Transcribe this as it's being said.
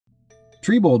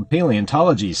Triebold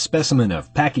Paleontology's specimen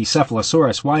of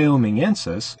Pachycephalosaurus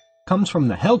wyomingensis comes from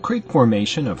the Hell Creek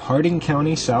Formation of Harding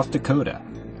County, South Dakota.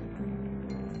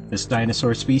 This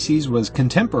dinosaur species was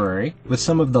contemporary with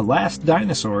some of the last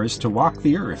dinosaurs to walk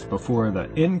the Earth before the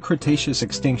End Cretaceous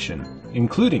extinction,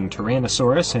 including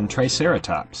Tyrannosaurus and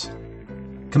Triceratops.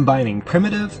 Combining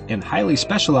primitive and highly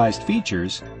specialized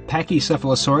features,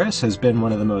 Pachycephalosaurus has been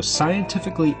one of the most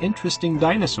scientifically interesting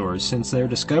dinosaurs since their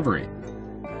discovery.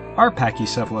 Our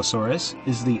Pachycephalosaurus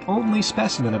is the only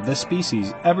specimen of this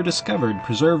species ever discovered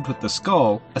preserved with the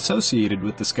skull associated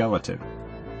with the skeleton.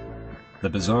 The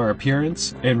bizarre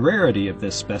appearance and rarity of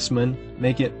this specimen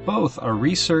make it both a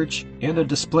research and a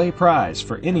display prize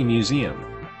for any museum.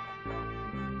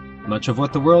 Much of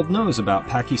what the world knows about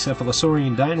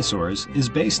pachycephalosaurine dinosaurs is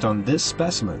based on this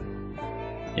specimen.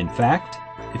 In fact,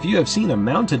 if you have seen a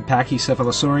mounted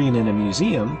pachycephalosaurine in a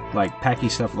museum, like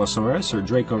Pachycephalosaurus or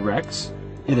Dracorex,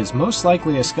 it is most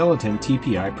likely a skeleton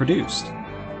TPI produced.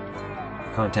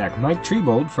 Contact Mike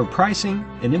Triebold for pricing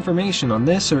and information on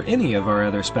this or any of our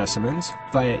other specimens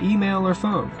via email or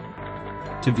phone.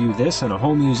 To view this and a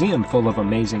whole museum full of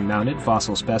amazing mounted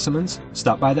fossil specimens,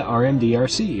 stop by the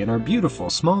RMDRC in our beautiful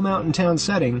small mountain town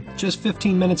setting just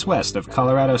 15 minutes west of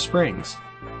Colorado Springs.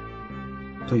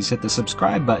 Please hit the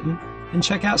subscribe button and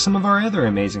check out some of our other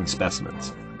amazing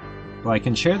specimens. Like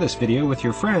and share this video with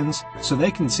your friends so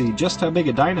they can see just how big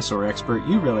a dinosaur expert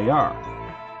you really are.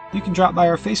 You can drop by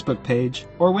our Facebook page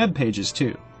or web pages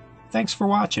too. Thanks for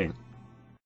watching.